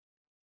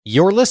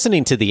You're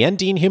listening to the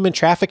Ending Human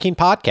Trafficking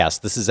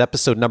Podcast. This is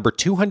episode number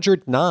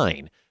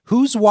 209.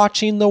 Who's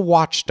watching the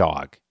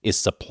watchdog? Is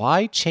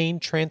supply chain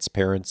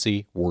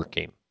transparency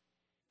working?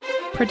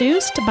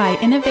 Produced by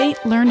Innovate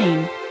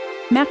Learning,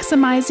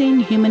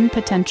 maximizing human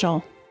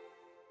potential.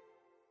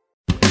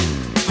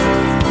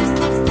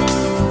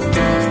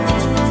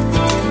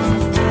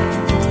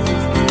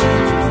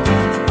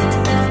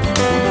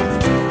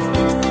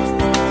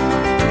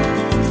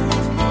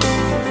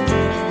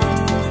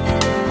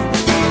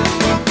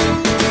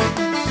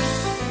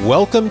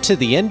 Welcome to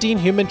the Ending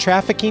Human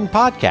Trafficking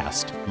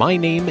Podcast. My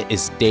name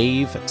is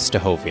Dave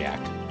Stachowiak.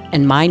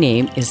 And my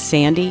name is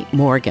Sandy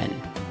Morgan.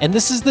 And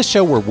this is the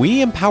show where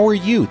we empower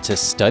you to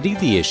study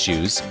the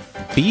issues,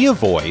 be a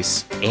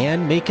voice,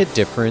 and make a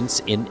difference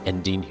in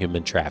ending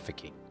human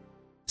trafficking.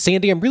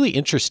 Sandy, I'm really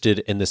interested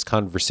in this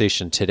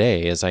conversation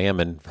today, as I am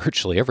in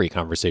virtually every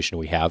conversation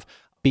we have,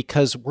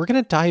 because we're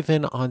going to dive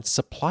in on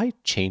supply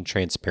chain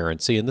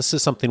transparency. And this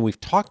is something we've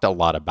talked a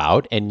lot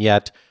about, and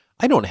yet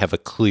I don't have a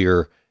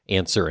clear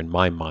answer in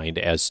my mind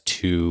as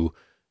to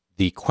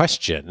the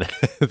question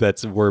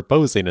that we're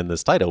posing in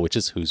this title, which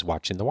is who's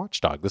watching the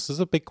watchdog? This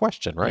is a big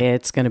question, right?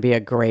 It's going to be a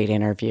great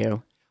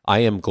interview. I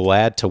am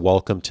glad to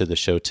welcome to the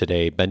show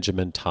today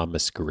Benjamin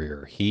Thomas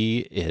Greer.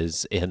 He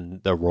is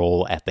in the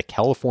role at the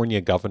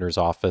California Governor's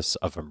Office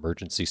of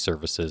Emergency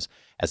Services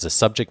as a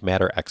subject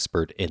matter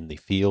expert in the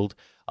field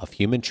of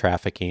human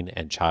trafficking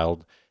and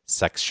child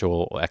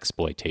sexual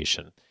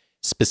exploitation.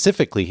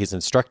 Specifically, he's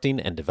instructing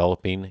and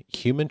developing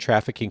human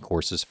trafficking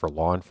courses for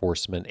law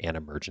enforcement and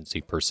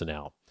emergency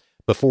personnel.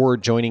 Before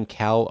joining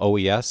Cal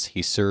OES,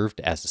 he served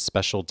as a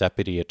Special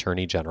Deputy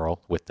Attorney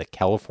General with the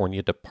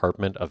California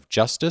Department of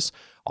Justice,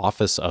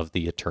 Office of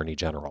the Attorney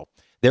General.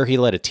 There he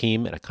led a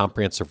team and a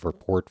comprehensive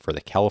report for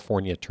the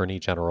California Attorney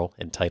General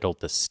entitled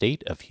The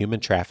State of Human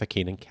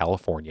Trafficking in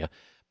California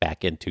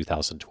back in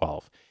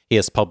 2012. He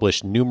has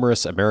published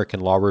numerous American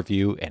Law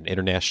Review and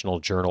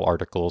International Journal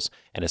articles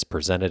and has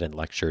presented and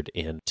lectured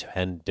in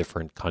 10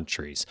 different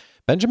countries.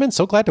 Benjamin,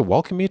 so glad to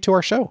welcome you to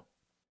our show.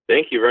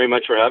 Thank you very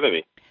much for having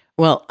me.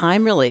 Well,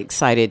 I'm really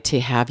excited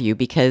to have you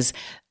because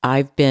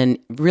I've been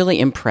really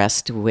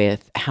impressed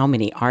with how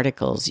many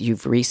articles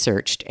you've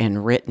researched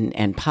and written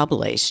and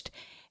published.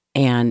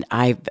 And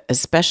I've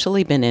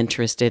especially been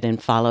interested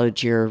and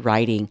followed your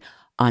writing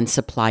on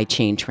supply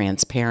chain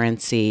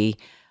transparency.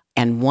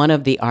 And one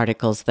of the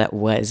articles that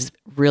was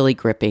really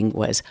gripping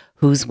was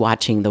Who's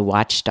Watching the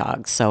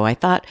Watchdog? So I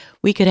thought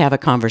we could have a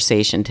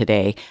conversation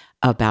today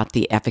about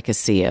the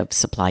efficacy of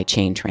supply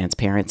chain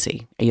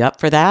transparency. Are you up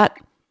for that?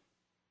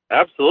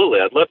 Absolutely.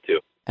 I'd love to.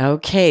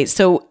 Okay.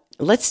 So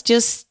let's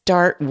just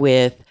start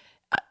with,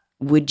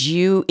 would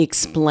you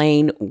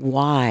explain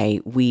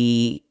why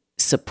we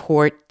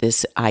support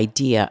this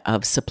idea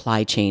of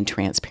supply chain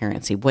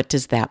transparency? What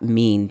does that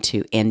mean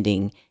to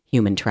ending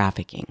human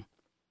trafficking?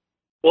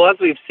 Well, as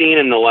we've seen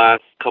in the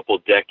last couple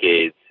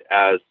decades,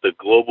 as the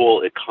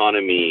global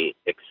economy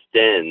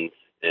extends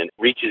and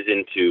reaches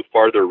into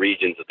farther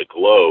regions of the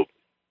globe,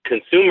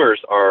 consumers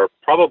are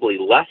probably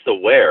less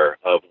aware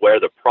of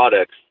where the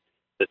products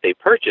that they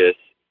purchase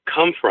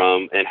come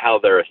from and how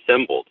they're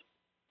assembled.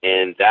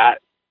 And that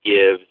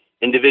gives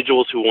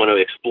individuals who want to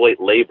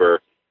exploit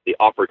labor the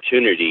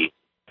opportunity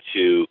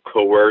to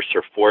coerce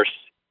or force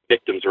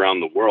victims around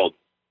the world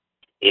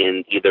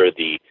in either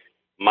the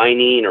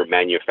mining or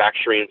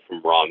manufacturing from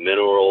raw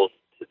minerals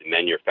to the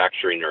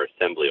manufacturing or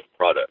assembly of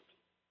products.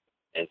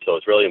 And so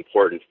it's really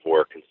important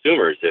for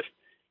consumers, if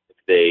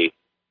they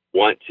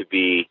want to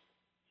be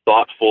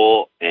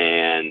thoughtful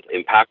and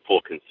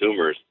impactful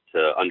consumers,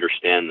 to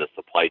understand the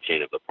supply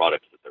chain of the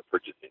products that they're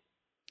purchasing.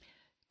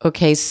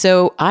 Okay,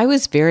 so I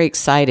was very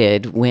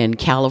excited when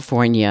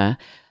California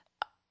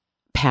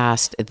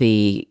passed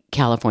the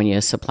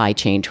California Supply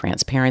Chain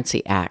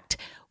Transparency Act.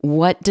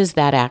 What does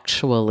that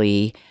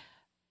actually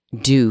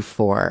do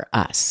for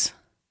us?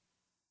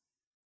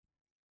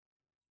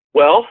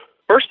 Well,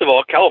 first of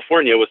all,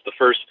 California was the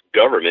first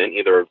government,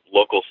 either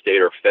local,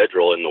 state, or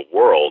federal, in the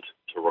world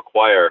to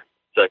require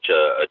such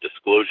a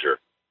disclosure.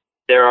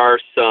 There are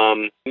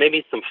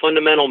maybe some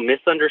fundamental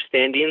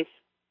misunderstandings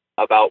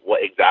about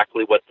what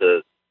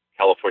the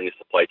California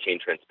Supply Chain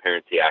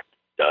Transparency Act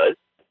does.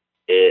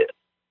 It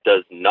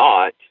does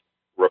not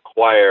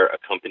require a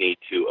company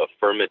to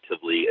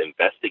affirmatively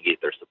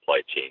investigate their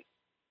supply chain.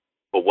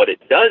 But what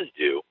it does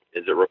do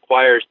is it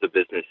requires the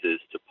businesses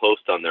to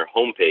post on their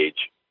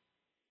homepage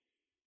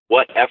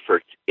what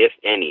efforts, if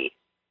any,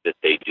 that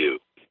they do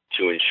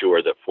to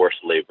ensure that forced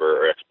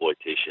labor or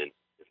exploitation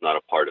is not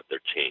a part of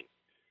their chain.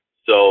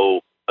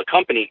 So a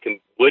company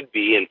would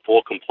be in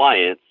full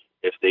compliance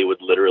if they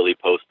would literally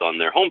post on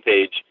their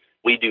homepage,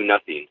 "We do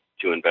nothing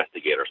to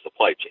investigate our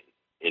supply chain."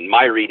 In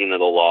my reading of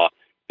the law,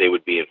 they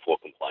would be in full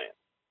compliance.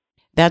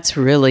 That's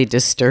really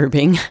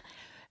disturbing.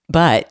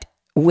 But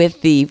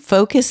with the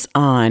focus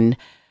on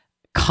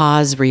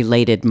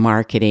cause-related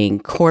marketing,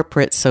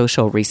 corporate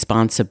social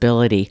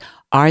responsibility,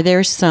 are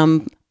there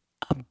some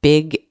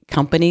big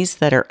companies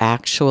that are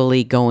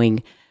actually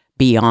going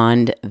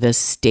beyond the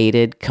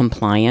stated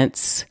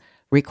compliance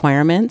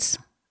requirements?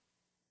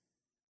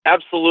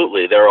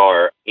 Absolutely. There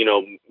are,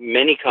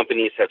 many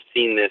companies have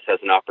seen this as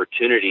an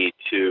opportunity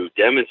to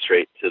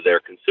demonstrate to their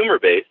consumer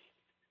base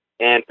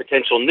and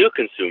potential new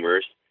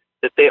consumers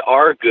that they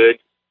are good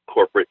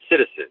corporate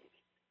citizens,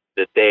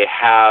 that they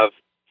have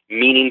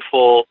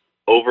meaningful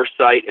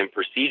oversight and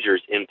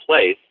procedures in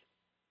place.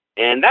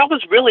 And that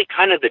was really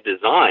kind of the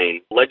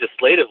design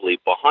legislatively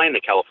behind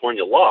the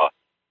California law,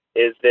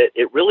 is that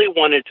it really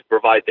wanted to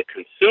provide the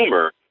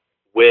consumer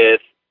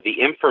with the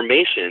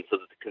information so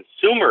that the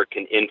consumer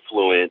can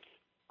influence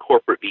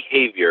corporate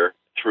behavior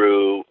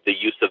through the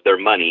use of their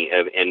money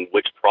and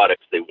which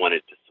products they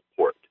wanted to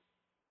support.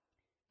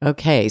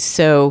 Okay,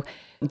 so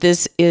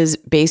this is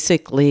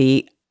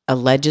basically a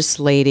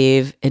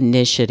legislative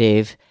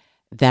initiative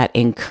that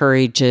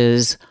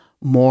encourages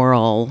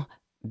moral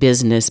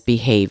business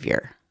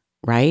behavior,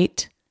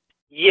 right?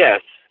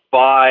 Yes,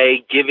 by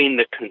giving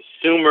the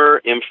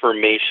consumer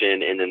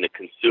information, and then the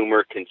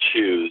consumer can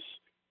choose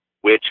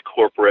which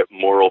corporate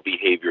moral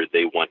behavior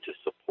they want to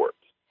support.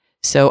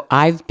 So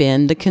I've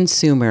been the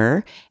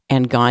consumer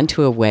and gone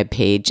to a web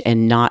page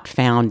and not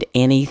found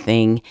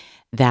anything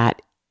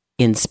that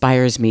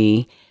inspires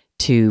me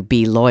to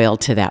be loyal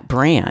to that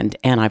brand.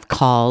 And I've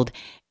called,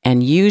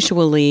 and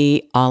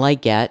usually all I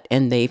get,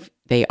 and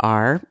they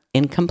are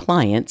in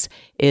compliance,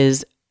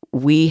 is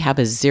we have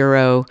a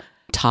zero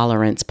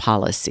tolerance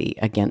policy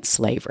against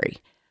slavery.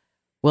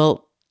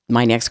 Well,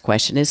 my next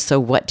question is,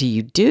 so what do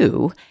you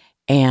do?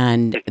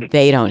 And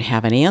they don't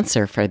have an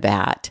answer for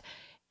that.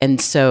 And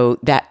so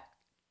that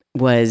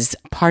was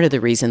part of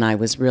the reason I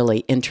was really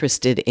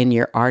interested in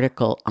your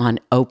article on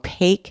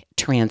opaque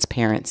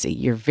transparency.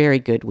 You're very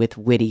good with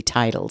witty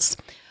titles.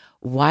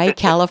 Why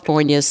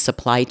California's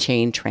Supply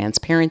Chain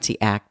Transparency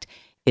Act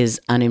is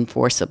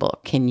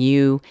unenforceable. Can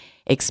you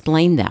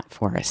explain that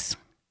for us?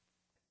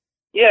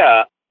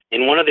 Yeah.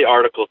 In one of the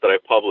articles that I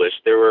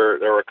published, there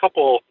were a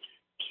couple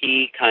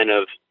key kind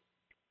of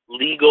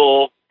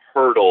legal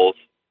hurdles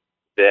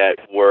that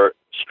were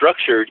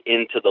structured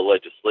into the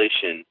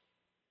legislation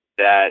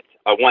that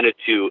I wanted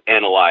to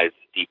analyze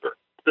deeper.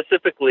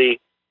 Specifically,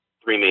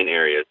 three main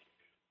areas.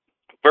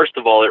 First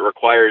of all, it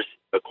requires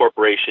a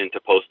corporation to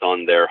post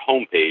on their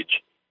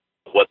homepage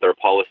what their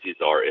policies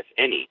are, if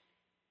any.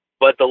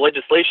 But the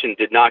legislation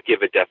did not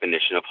give a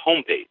definition of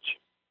homepage.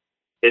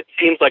 It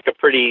seems like a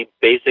pretty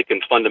basic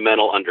and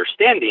fundamental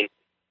understanding,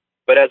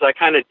 but as I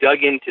kind of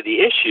dug into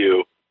the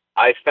issue,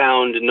 I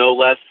found no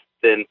less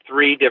than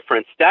 3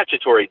 different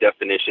statutory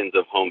definitions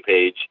of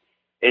homepage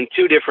and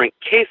 2 different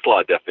case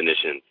law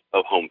definitions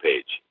of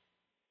homepage.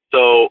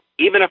 So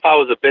even if I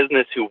was a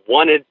business who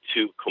wanted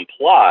to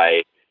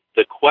comply,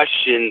 the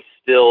question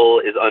still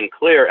is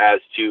unclear as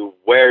to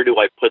where do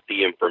I put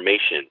the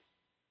information?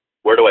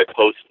 Where do I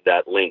post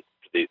that link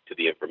to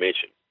the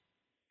information?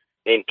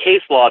 In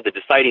case law, the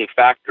deciding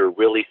factor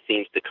really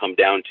seems to come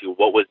down to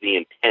what was the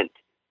intent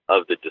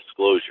of the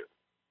disclosure.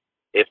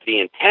 If the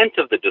intent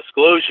of the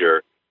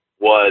disclosure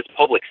was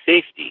public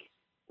safety,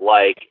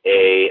 like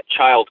a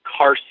child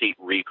car seat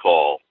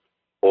recall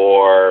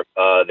or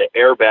the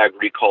airbag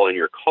recall in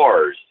your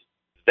cars,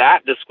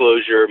 that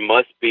disclosure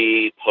must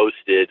be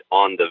posted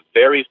on the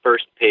very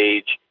first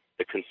page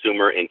the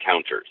consumer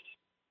encounters.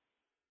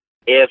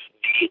 If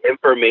the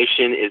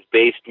information is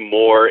based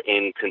more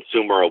in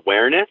consumer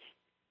awareness,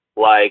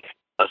 like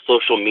a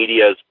social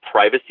media's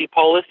privacy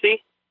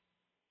policy,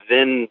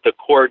 then the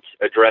courts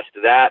addressed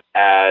that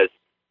as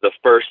the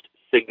first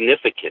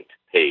significant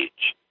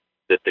page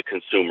that the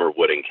consumer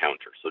would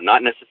encounter. So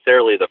not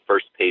necessarily the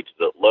first page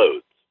that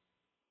loads.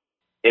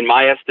 In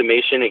my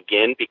estimation,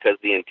 again, because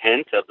the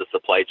intent of the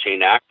Supply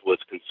Chain Act was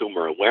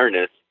consumer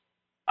awareness,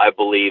 I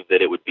believe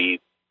that it would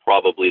be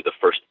probably the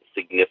first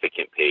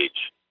significant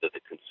page that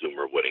the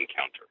consumer would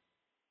encounter.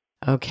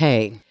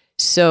 Okay.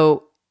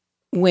 So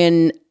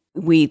when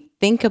we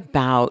think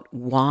about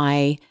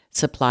why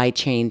supply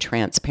chain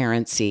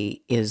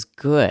transparency is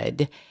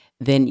good,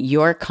 then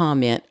your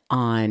comment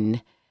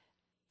on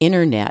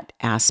internet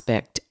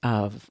aspect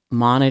of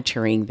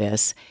monitoring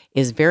this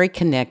is very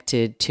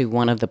connected to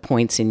one of the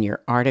points in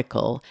your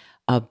article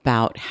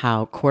about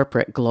how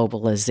corporate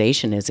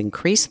globalization has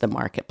increased the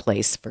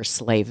marketplace for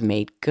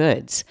slave-made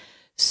goods.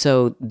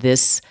 So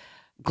this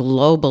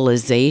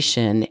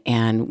globalization,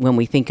 and when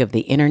we think of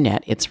the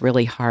internet, it's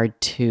really hard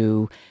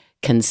to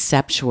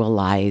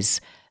conceptualize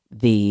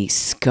the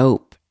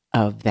scope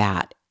of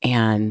that.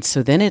 And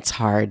so then it's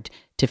hard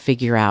to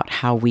figure out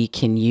how we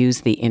can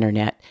use the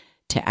internet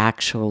to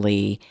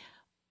actually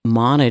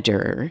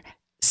monitor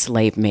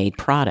slave-made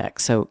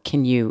products. So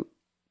can you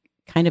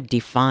kind of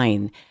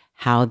define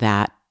how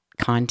that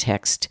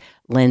context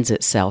lends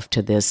itself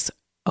to this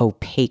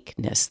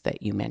opaqueness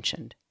that you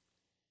mentioned?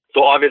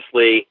 So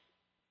obviously,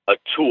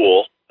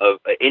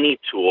 any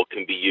tool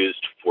can be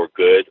used for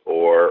good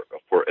or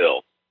for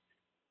ill.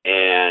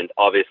 And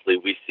obviously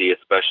we see,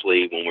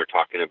 especially when we're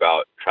talking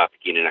about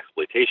trafficking and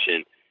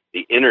exploitation,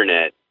 the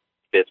internet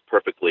fits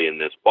perfectly in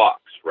this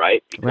box,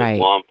 right? Because right.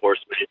 Law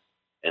enforcement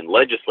and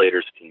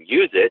legislators can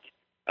use it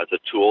as a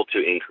tool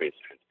to increase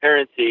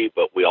transparency,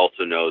 but we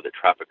also know that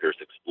traffickers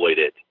exploit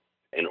it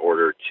in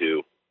order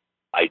to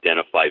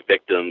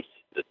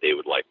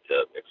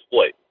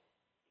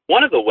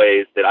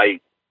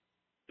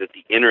that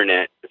the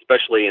internet,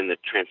 especially in the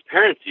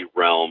transparency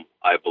realm,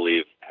 I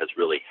believe has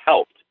really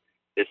helped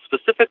is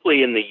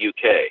specifically in the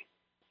UK.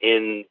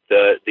 In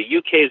the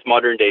UK's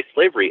Modern Day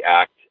Slavery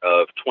Act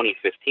of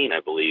 2015, I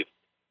believe,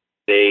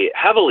 they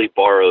heavily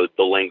borrowed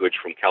the language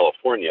from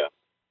California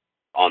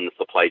on the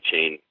supply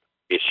chain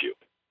issue.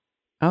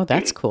 Oh,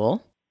 that's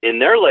cool. In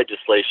their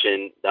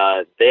legislation,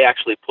 they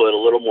actually put a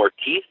little more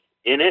teeth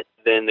in it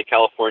than the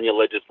California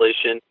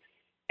legislation,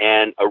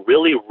 and a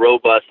really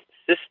robust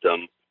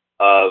system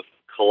of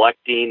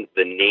collecting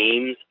the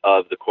names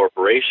of the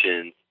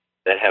corporations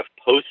that have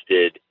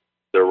posted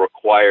the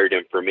required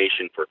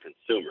information for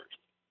consumers.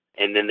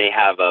 And then they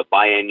have a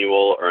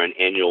biannual or an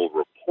annual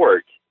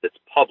report that's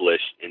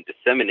published and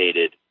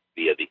disseminated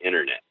via the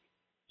internet.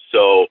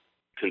 So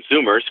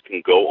consumers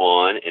can go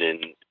on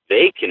and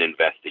they can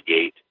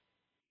investigate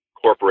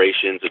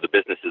corporations or the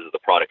businesses of the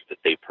products that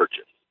they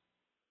purchase.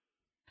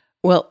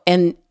 Well,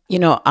 and,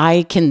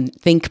 I can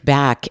think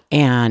back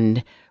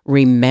and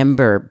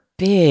remember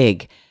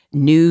big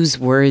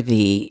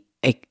newsworthy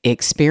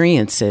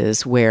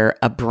experiences where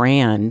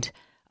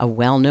a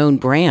well-known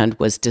brand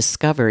was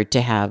discovered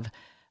to have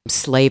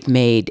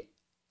slave-made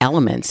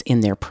elements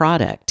in their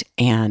product.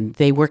 And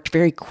they worked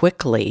very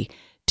quickly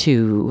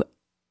to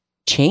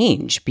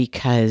change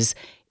because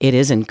it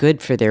isn't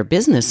good for their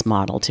business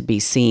model to be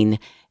seen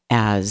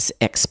as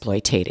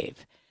exploitative.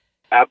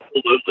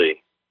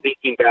 Absolutely.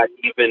 Thinking back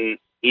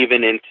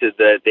even into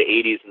the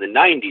 80s and the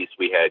 90s,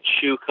 we had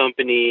shoe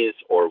companies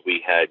or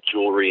we had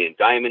jewelry and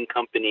diamond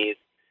companies.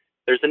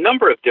 There's a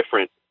number of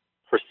different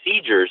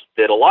procedures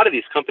that a lot of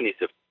these companies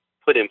have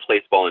put in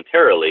place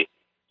voluntarily,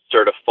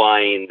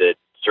 certifying that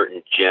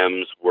certain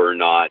gems were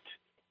not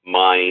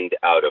mined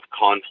out of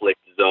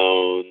conflict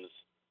zones,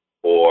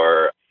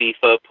 or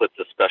FIFA puts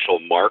a special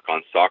mark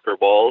on soccer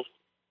balls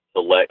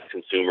to let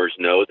consumers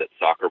know that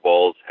soccer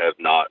balls have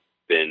not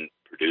been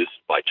produced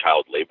by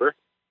child labor.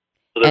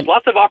 So there's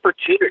lots of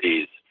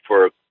opportunities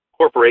for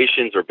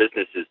corporations or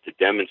businesses to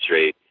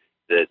demonstrate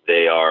that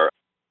they are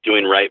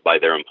doing right by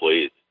their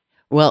employees.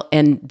 Well,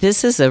 and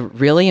this is a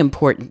really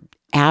important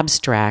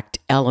abstract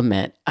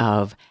element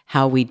of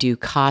how we do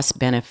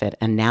cost-benefit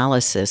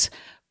analysis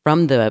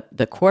from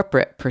the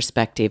corporate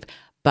perspective,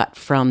 but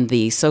from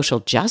the social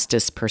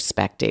justice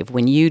perspective.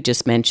 When you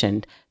just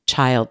mentioned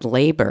child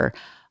labor,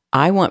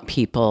 I want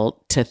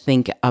people to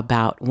think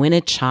about when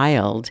a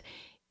child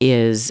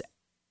is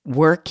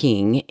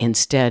working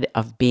instead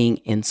of being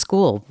in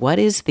school, what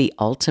is the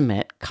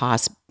ultimate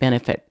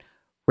cost-benefit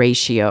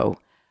ratio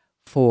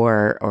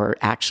for, or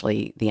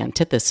actually the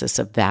antithesis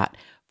of that,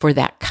 for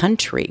that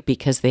country,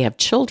 because they have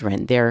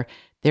children. They're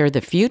the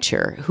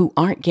future who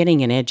aren't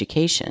getting an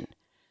education.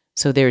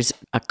 So there's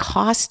a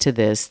cost to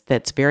this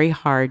that's very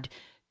hard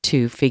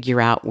to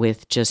figure out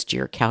with just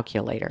your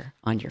calculator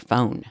on your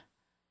phone.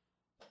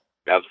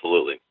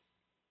 Absolutely.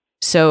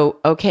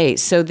 So, okay,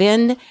 so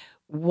then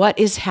what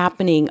is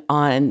happening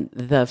on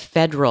the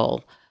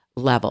federal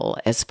level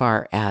as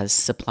far as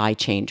supply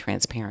chain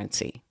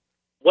transparency?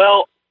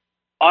 Well,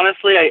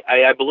 honestly,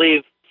 I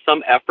believe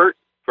some effort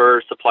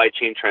for supply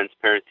chain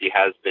transparency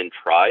has been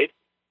tried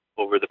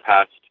over the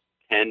past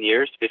 10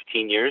 years,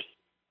 15 years.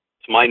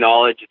 To my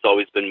knowledge, it's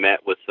always been met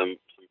with some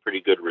pretty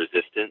good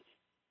resistance.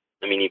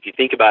 I mean, if you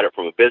think about it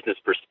from a business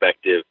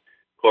perspective,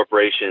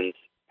 corporations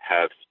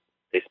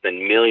they spend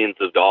millions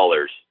of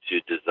dollars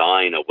to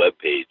design a web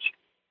page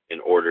in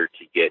order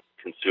to get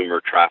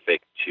consumer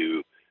traffic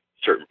to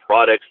certain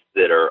products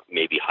that are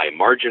maybe high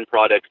margin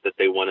products that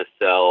they want to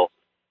sell,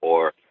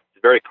 or it's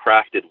a very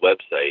crafted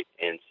website.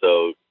 And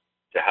so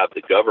to have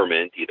the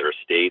government, either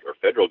a state or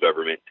federal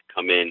government, to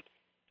come in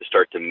to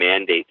start to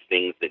mandate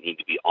things that need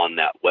to be on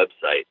that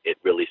website, it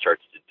really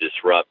starts to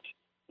disrupt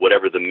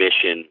whatever the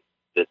mission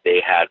that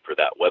they had for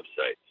that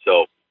website.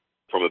 So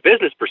from a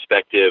business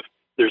perspective,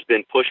 there's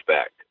been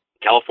pushback.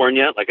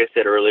 California, like I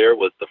said earlier,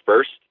 was the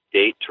first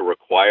state to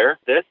require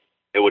this.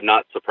 It would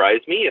not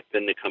surprise me if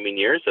in the coming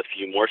years a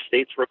few more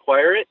states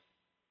require it.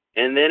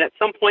 And then at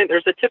some point,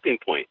 there's a tipping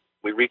point.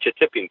 We reach a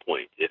tipping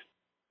point. If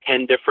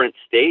 10 different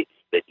states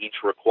that each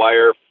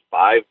require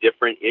 5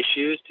 different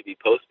issues to be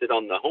posted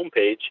on the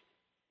homepage,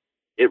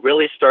 it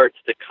really starts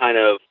to kind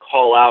of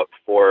call out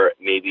for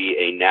maybe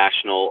a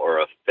national or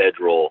a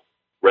federal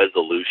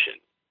resolution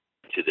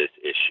to this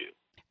issue.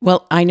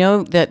 Well, I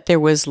know that there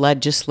was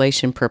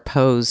legislation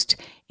proposed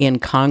in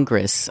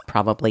Congress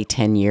probably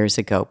 10 years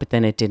ago, but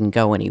then it didn't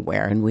go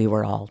anywhere, and we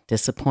were all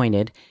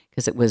disappointed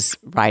because it was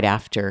right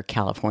after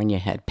California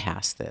had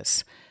passed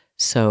this.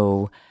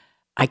 So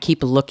I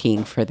keep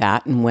looking for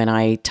that, and when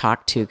I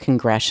talk to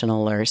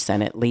congressional or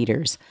Senate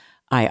leaders,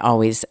 I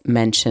always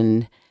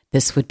mention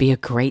this would be a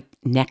great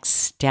next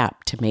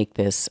step to make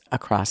this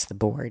across the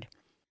board.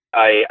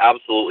 I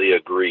absolutely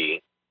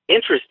agree.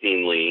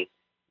 Interestingly,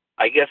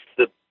 I guess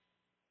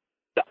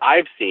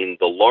I've seen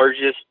the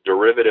largest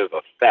derivative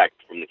effect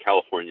from the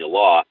California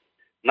law,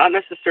 not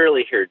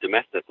necessarily here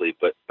domestically,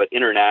 but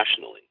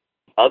internationally.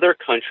 Other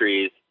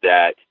countries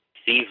that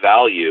see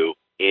value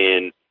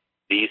in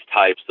these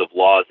types of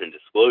laws and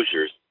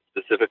disclosures,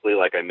 specifically,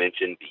 like I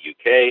mentioned, the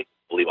UK,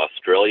 believe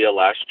Australia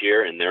last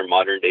year in their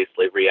Modern Day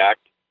Slavery Act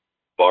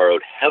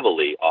borrowed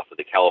heavily off of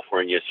the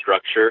California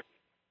structure,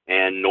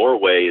 and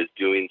Norway is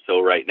doing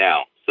so right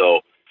now.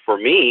 So for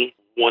me,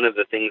 one of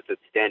the things that's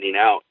standing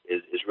out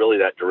is really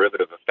that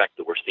derivative effect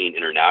that we're seeing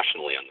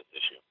internationally on this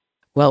issue.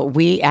 Well,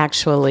 we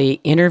actually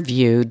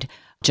interviewed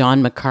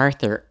John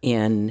MacArthur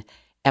in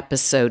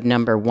episode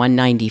number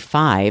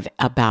 195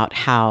 about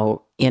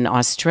how in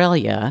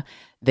Australia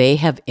they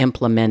have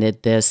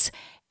implemented this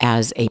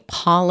as a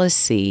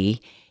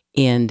policy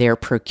in their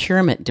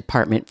procurement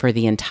department for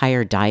the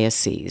entire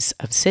Diocese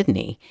of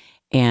Sydney.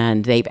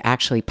 And they've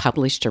actually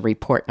published a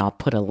report, and I'll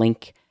put a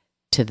link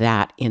to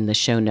that in the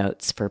show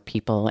notes for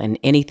people. And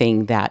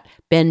anything that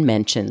Ben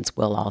mentions,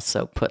 we'll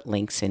also put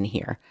links in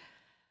here.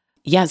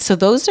 Yeah, so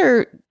those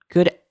are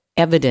good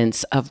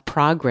evidence of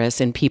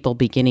progress and people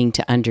beginning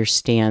to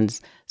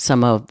understand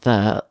some of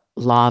the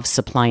law of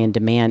supply and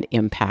demand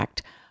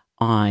impact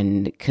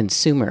on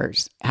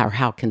consumers, or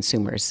how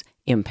consumers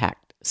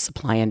impact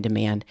supply and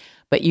demand.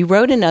 But you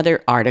wrote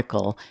another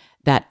article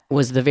that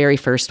was the very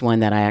first one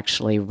that I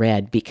actually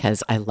read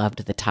because I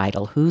loved the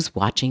title, Who's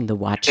Watching the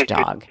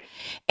Watchdog?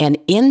 And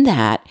in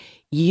that,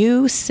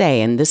 you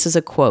say, and this is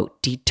a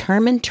quote,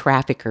 determined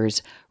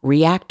traffickers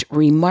react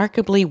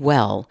remarkably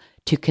well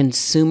to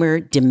consumer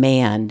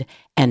demand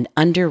and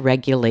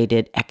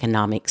underregulated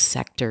economic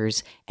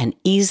sectors and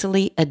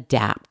easily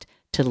adapt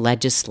to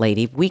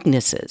legislative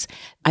weaknesses.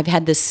 I've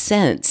had the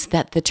sense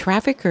that the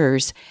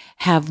traffickers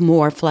have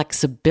more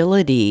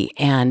flexibility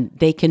and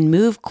they can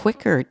move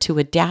quicker to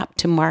adapt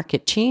to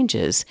market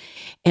changes.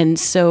 And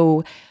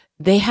so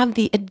they have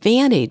the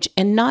advantage,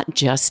 and not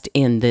just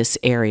in this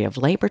area of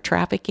labor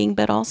trafficking,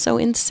 but also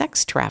in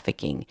sex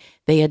trafficking.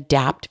 They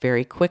adapt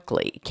very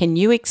quickly. Can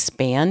you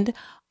expand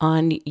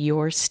on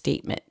your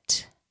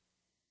statement?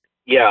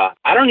 Yeah,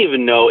 I don't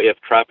even know if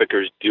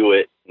traffickers do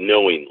it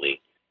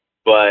knowingly,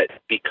 but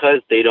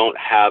because they don't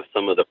have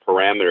some of the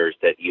parameters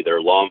that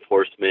either law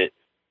enforcement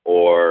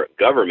or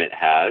government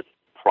has,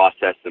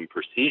 process and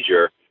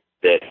procedure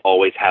that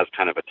always has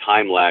kind of a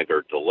time lag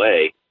or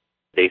delay,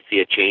 they see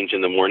a change in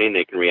the morning,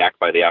 they can react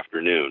by the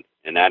afternoon.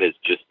 And that is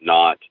just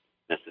not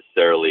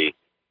necessarily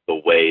the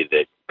way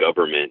that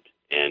government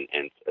and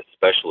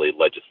especially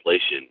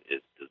legislation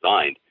is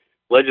designed.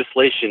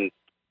 Legislation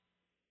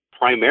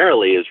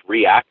primarily is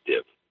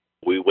reactive.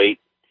 We wait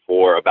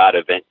for a bad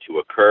event to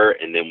occur,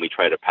 and then we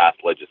try to pass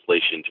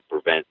legislation to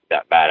prevent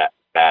that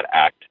bad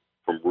act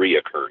from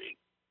reoccurring,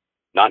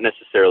 not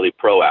necessarily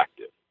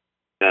proactive.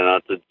 And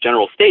that's a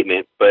general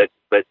statement, but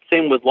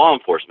same with law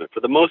enforcement. For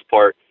the most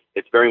part,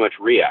 it's very much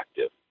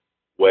reactive,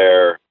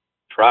 where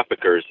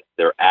traffickers,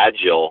 they're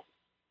agile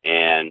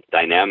and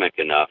dynamic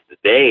enough that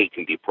they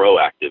can be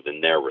proactive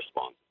in their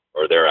response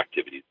or their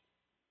activities.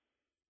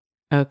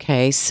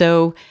 Okay,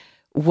 so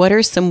what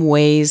are some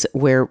ways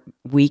where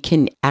we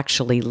can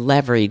actually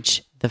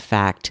leverage the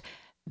fact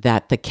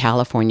that the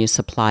California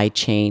Supply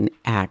Chain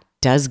Act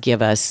does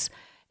give us,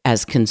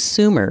 as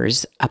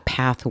consumers, a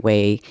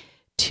pathway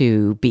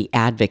to be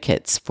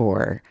advocates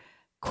for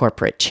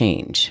corporate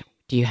change?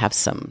 Do you have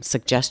some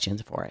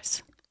suggestions for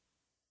us?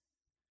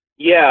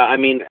 Yeah, I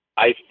mean,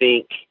 I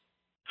think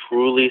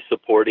truly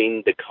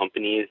supporting the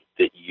companies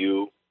that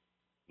you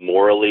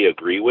morally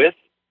agree with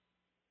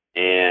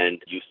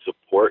and you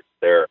support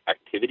their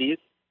activities,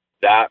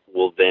 that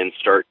will then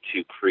start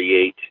to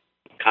create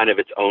kind of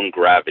its own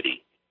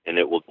gravity, and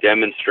it will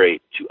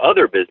demonstrate to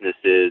other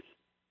businesses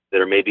that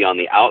are maybe on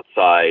the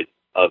outside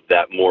of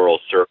that moral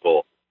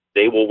circle,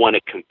 they will want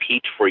to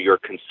compete for your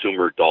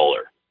consumer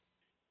dollar.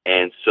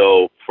 And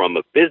so from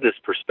a business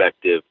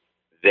perspective,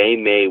 they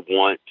may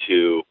want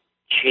to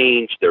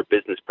change their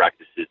business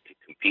practices to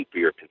compete for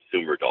your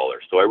consumer dollar.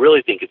 So I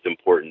really think it's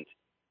important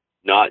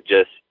not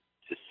just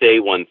to say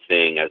one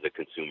thing as a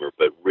consumer,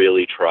 but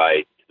really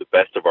try to the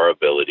best of our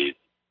abilities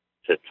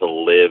to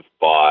live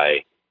by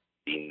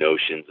the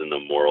notions and the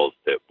morals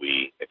that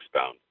we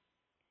expound.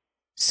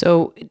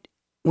 So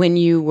when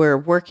you were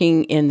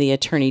working in the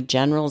Attorney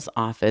General's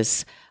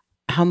office,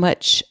 how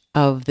much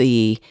of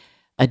the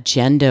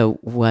agenda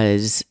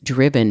was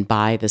driven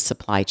by the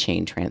Supply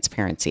Chain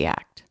Transparency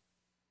Act?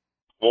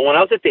 Well, when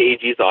I was at the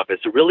AG's office,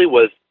 it really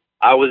was,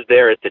 I was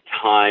there at the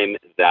time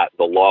that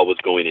the law was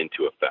going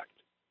into effect.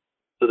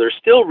 So there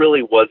still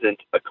really wasn't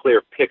a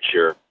clear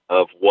picture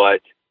of what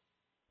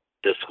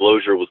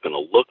disclosure was going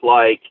to look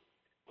like,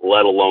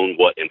 let alone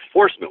what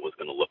enforcement was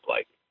going to look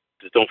like.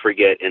 Just don't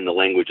forget, in the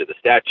language of the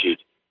statute,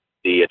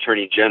 the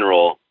Attorney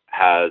General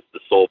has the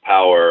sole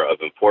power of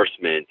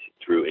enforcement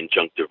through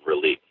injunctive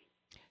relief.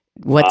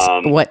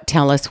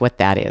 Tell us what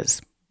that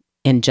is.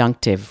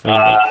 Injunctive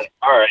relief.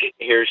 All right,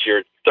 here's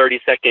your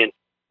 30-second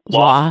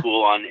law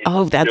school on injunctive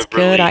Oh, that's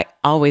good. relief. I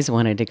always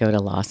wanted to go to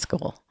law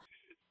school.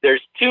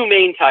 There's two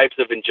main types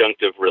of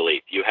injunctive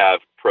relief. You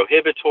have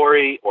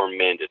prohibitory or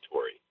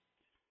mandatory.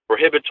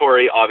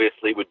 Prohibitory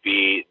obviously would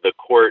be the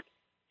court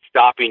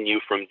stopping you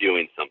from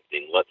doing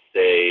something. Let's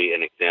say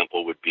an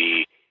example would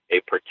be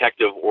a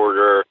protective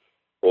order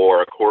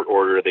or a court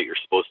order that you're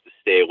supposed to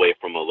stay away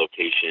from a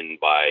location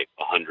by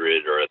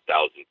 100 or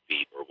 1,000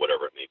 feet or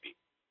whatever it may be.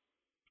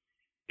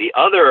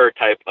 Another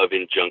type of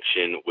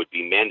injunction would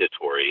be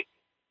mandatory,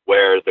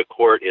 where the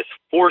court is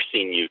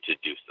forcing you to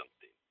do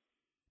something.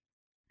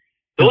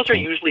 Those are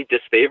usually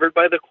disfavored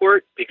by the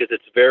court because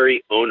it's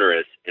very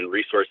onerous and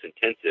resource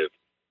intensive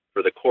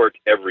for the court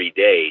every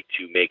day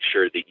to make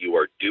sure that you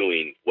are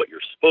doing what you're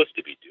supposed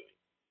to be doing.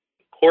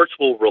 Courts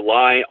will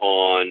rely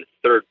on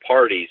third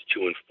parties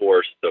to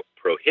enforce the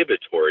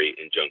prohibitory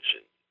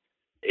injunction.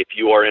 If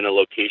you are in a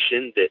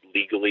location that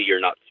legally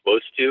you're not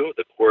supposed to,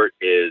 the court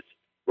is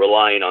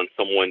relying on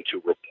someone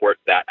to report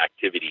that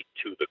activity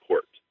to the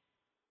court.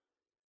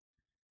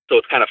 So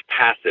it's kind of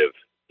passive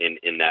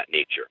in that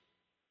nature.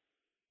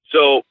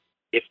 So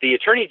if the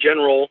Attorney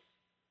General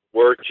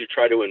were to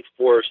try to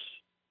enforce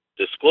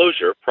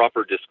disclosure,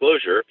 proper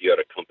disclosure, if you had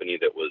a company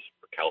that was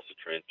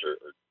recalcitrant or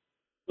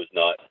was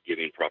not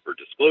giving proper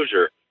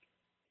disclosure,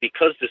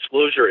 because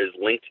disclosure is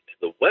linked to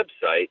the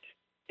website,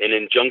 an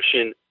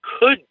injunction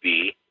could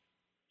be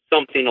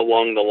something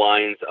along the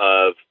lines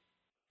of,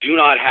 do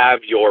not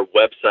have your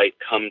website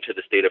come to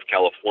the state of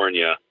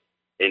California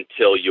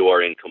until you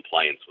are in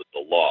compliance with the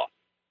law.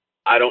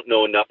 I don't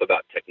know enough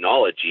about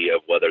technology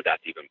of whether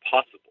that's even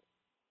possible.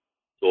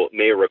 So it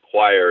may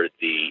require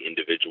the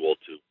individual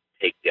to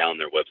take down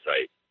their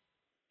website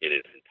in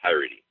its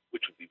entirety,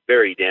 which would be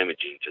very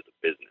damaging to the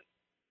business.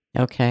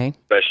 Okay.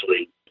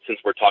 Especially since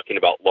we're talking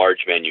about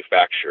large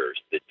manufacturers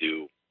that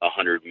do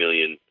 $100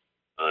 million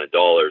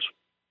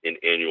in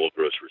annual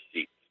gross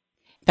receipts.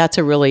 That's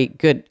a really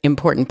good,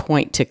 important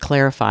point to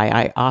clarify.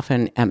 I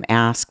often am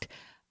asked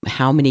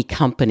how many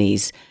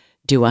companies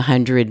do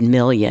 100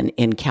 million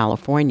in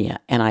California,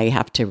 and I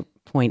have to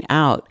point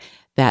out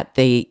that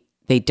they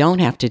don't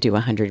have to do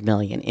 100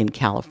 million in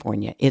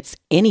California. It's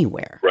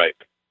anywhere. Right.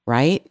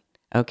 Right?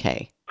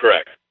 Okay.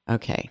 Correct.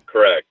 Okay.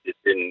 Correct. It's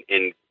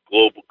in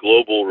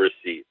global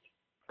receipts.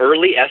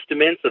 Early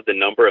estimates of the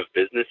number of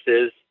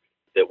businesses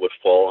that would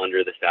fall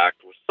under this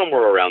act was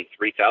somewhere around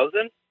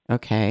 3,000.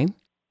 Okay.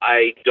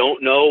 I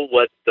don't know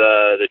what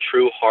the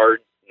true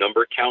hard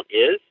number count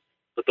is,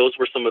 but those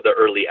were some of the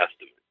early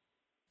estimates.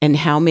 And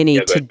how many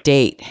to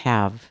date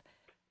have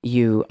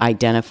you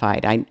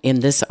identified?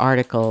 In this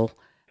article,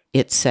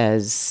 it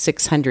says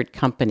 600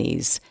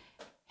 companies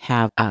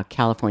have a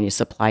California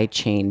supply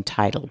chain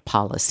title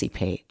policy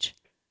page.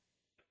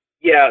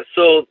 Yeah,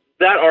 so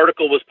that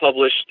article was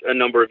published a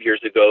number of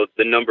years ago.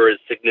 The number is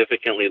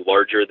significantly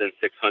larger than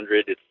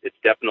 600. It's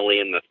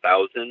definitely in the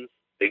thousands.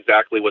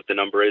 Exactly what the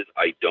number is,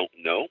 I don't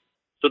know.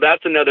 So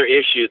that's another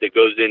issue that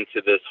goes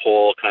into this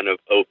whole kind of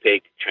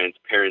opaque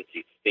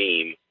transparency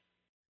theme.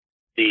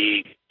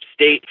 The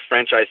state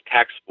franchise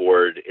tax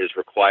board is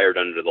required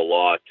under the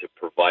law to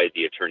provide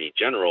the Attorney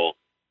General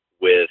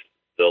with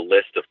the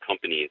list of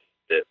companies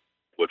that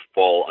would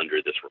fall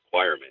under this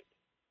requirement.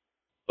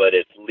 But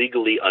it's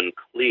legally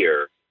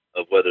unclear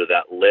of whether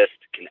that list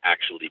can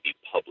actually be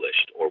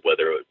published or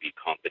whether it would be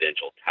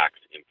confidential tax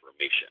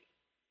information.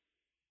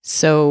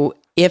 So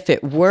if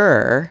it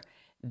were,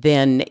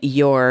 then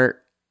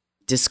your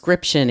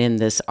description in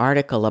this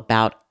article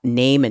about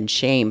name and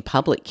shame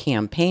public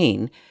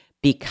campaign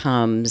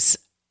becomes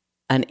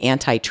an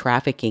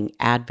anti-trafficking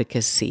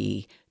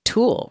advocacy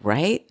tool,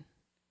 right?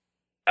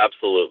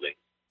 Absolutely.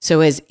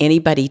 So has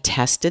anybody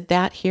tested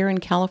that here in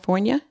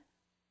California?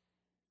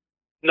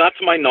 Not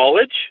to my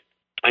knowledge.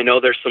 I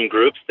know there's some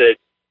groups that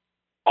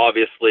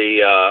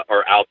obviously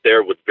are out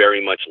there would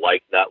very much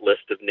like that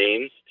list of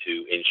names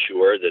to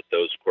ensure that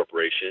those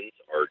corporations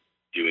are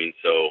doing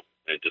so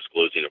and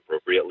disclosing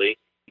appropriately.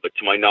 But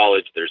to my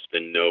knowledge, there's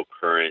been no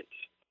current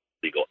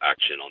legal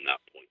action on that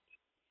point.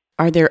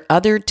 Are there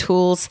other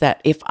tools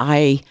that if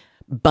I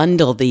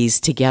bundle these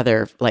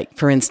together, like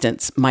for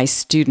instance, my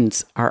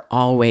students are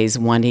always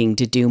wanting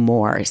to do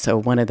more. So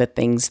one of the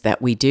things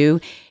that we do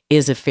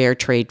is a fair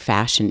trade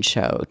fashion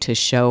show to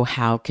show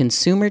how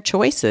consumer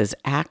choices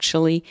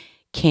actually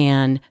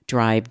can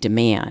drive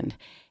demand.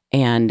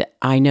 And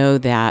I know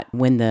that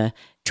when the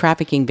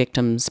Trafficking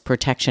Victims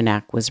Protection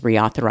Act was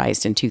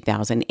reauthorized in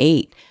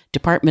 2008,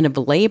 Department of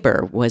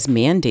Labor was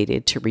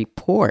mandated to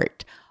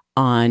report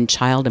on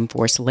child and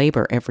forced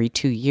labor every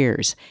 2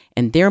 years.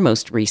 And their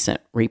most recent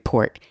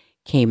report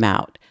came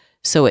out.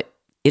 So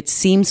it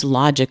seems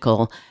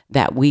logical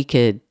that we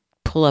could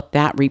pull up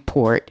that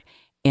report,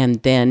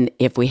 and then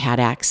if we had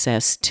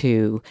access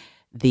to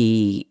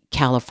the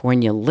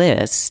California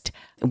list,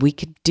 we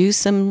could do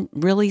some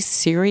really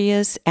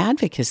serious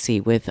advocacy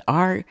with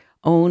our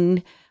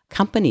own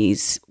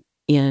companies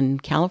in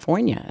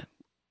California.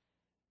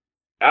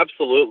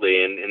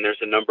 Absolutely. And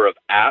there's a number of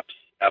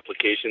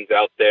applications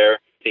out there.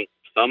 I think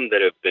some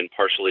that have been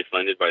partially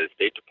funded by the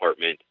State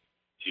Department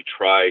to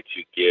try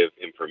to give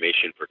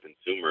information for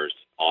consumers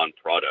on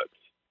products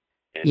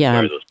and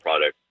where those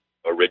products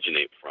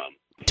originate from.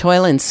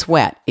 Toil and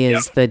Sweat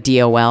is the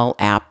DOL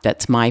app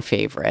that's my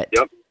favorite.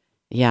 Yep.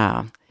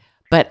 Yeah.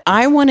 But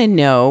I want to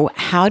know,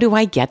 how do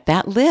I get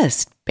that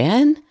list,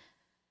 Ben?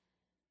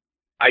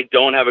 I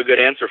don't have a good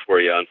answer for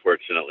you,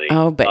 unfortunately.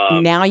 Oh,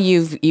 but now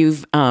you've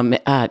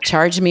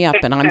charged me up,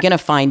 and I'm going to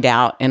find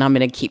out, and I'm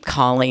going to keep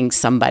calling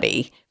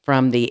somebody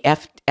from the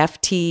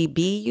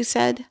FTB, you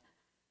said?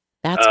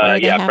 That's where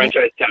they have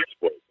Franchise it? Tax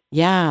Board.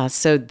 Yeah,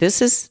 so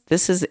this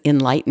is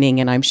enlightening,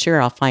 and I'm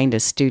sure I'll find a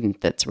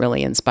student that's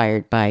really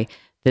inspired by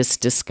this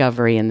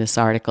discovery in this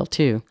article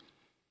too.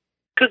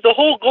 Because the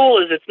whole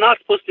goal is it's not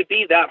supposed to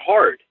be that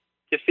hard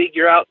to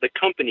figure out the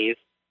companies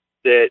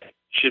that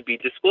should be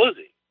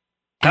disclosing.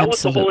 That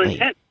was the whole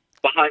intent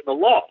behind the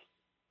law,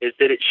 is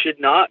that it should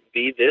not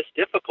be this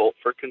difficult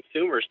for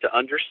consumers to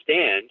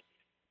understand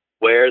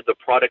where the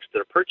products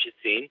they're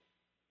purchasing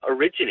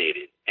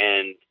originated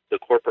and the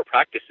corporate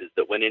practices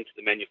that went into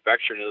the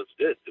manufacturing of those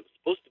goods. It was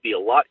supposed to be a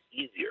lot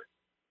easier.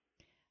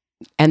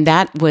 And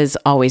that was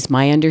always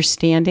my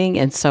understanding.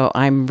 And so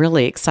I'm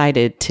really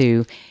excited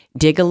to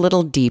dig a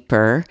little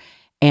deeper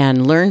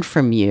and learn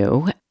from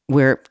you.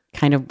 We're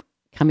kind of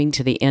coming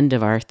to the end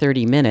of our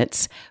 30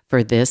 minutes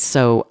for this.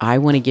 So I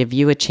want to give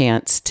you a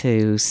chance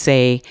to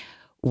say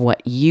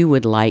what you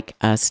would like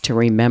us to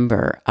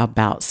remember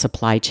about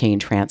supply chain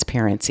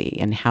transparency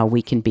and how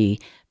we can be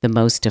the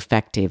most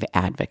effective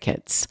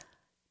advocates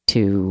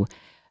to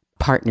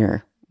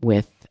partner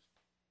with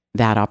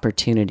that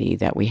opportunity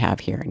that we have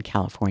here in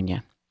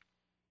California.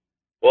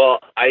 Well,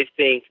 I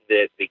think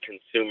that the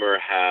consumer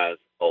has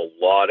a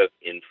lot of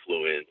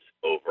influence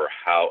over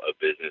how a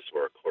business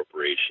or a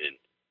corporation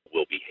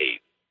will behave.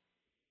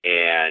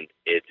 And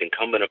it's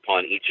incumbent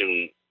upon each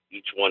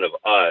one of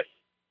us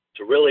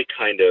to really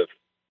kind of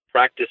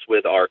practice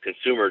with our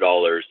consumer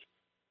dollars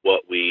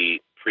what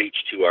we preach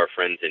to our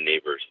friends and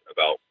neighbors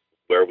about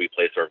where we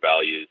place our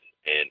values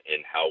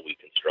and how we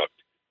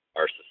construct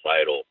our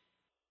societal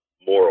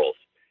morals.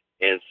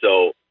 And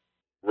so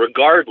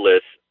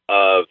regardless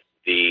of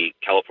the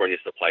California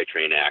Supply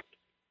Chain Act,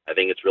 I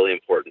think it's really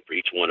important for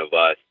each one of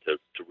us to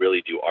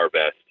really do our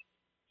best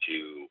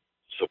to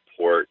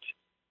support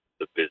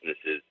the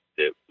businesses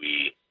that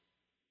we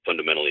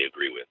fundamentally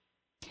agree with.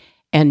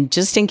 And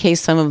just in case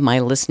some of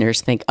my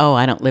listeners think, oh,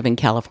 I don't live in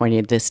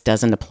California, this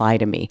doesn't apply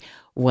to me.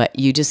 What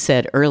you just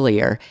said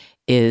earlier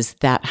is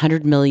that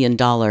 $100 million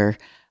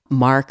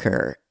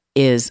marker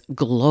is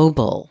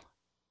global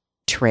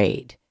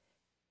trade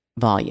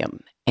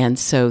volume. And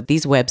so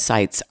these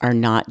websites are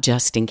not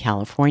just in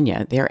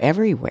California, they're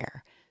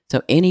everywhere.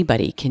 So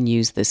anybody can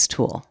use this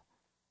tool.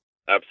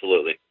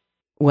 Absolutely.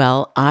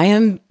 Well, I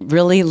am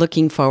really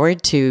looking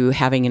forward to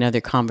having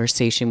another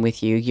conversation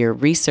with you. Your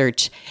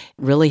research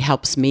really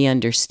helps me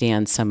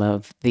understand some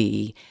of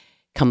the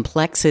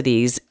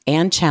complexities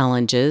and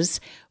challenges,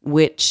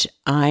 which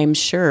I'm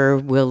sure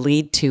will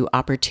lead to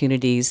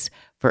opportunities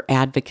for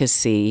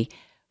advocacy,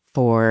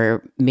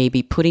 for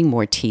maybe putting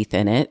more teeth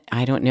in it.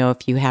 I don't know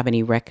if you have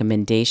any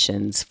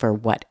recommendations for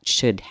what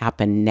should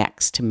happen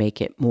next to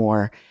make it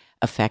more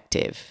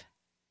effective.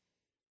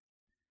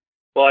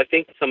 Well, I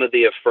think some of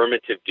the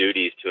affirmative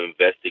duties to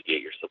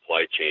investigate your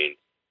supply chain,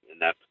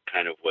 and that's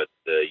kind of what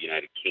the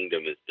United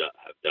Kingdom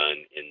have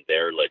done in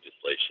their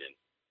legislation,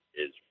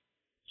 is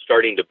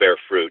starting to bear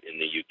fruit in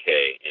the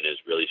UK and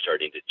is really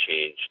starting to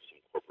change some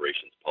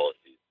corporations'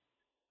 policies.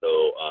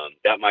 So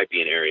that might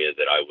be an area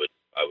that I would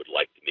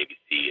like to maybe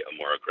see a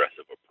more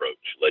aggressive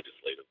approach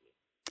legislatively.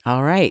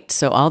 All right.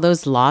 So all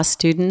those law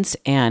students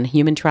and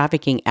human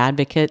trafficking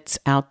advocates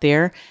out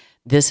there,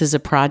 this is a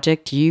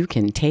project you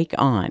can take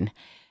on.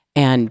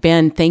 And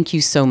Ben, thank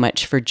you so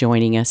much for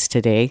joining us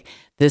today.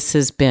 This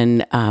has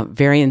been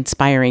very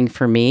inspiring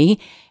for me,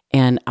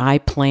 and I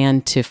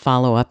plan to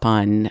follow up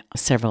on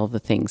several of the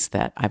things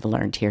that I've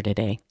learned here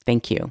today.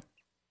 Thank you.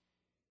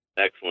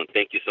 Excellent.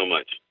 Thank you so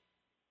much.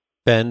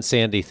 Ben,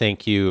 Sandy,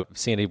 thank you.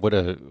 Sandy, what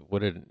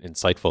an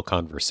insightful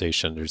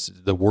conversation.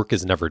 The work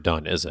is never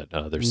done, is it?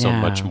 There's so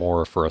much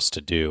more for us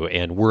to do,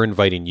 and we're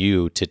inviting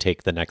you to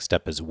take the next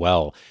step as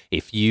well.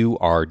 If you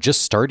are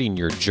just starting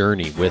your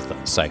journey with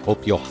us, I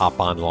hope you'll hop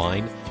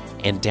online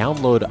and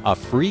download a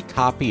free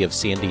copy of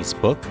Sandy's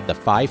book, The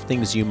 5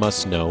 Things You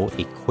Must Know,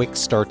 A Quick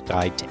Start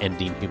Guide to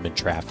Ending Human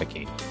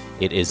Trafficking.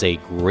 It is a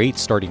great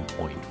starting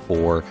point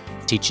for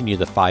teaching you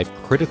the 5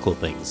 critical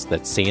things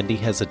that Sandy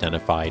has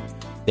identified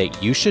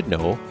that you should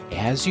know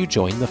as you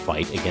join the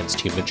fight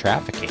against human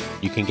trafficking.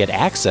 You can get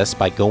access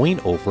by going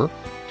over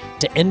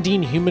to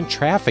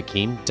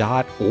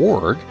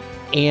endinghumantrafficking.org,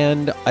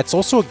 and it's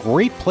also a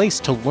great place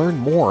to learn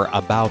more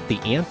about the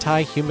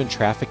Anti-Human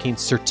Trafficking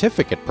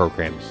Certificate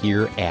Program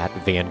here at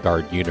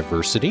Vanguard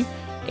University.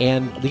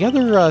 And the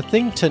other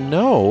thing to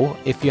know,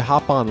 if you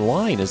hop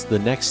online, is the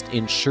next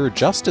Ensure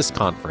Justice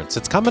Conference.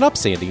 It's coming up,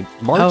 Sandy,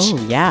 March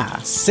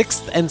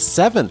 6th and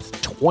 7th,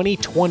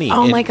 2020.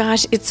 Oh my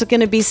gosh, it's going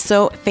to be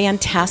so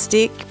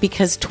fantastic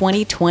because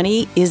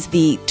 2020 is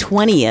the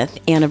 20th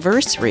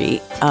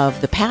anniversary of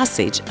the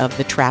passage of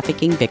the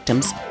Trafficking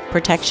Victims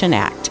Protection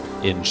Act.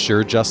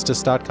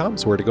 InsureJustice.com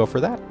is where to go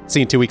for that. See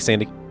you in 2 weeks,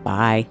 Sandy.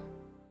 Bye.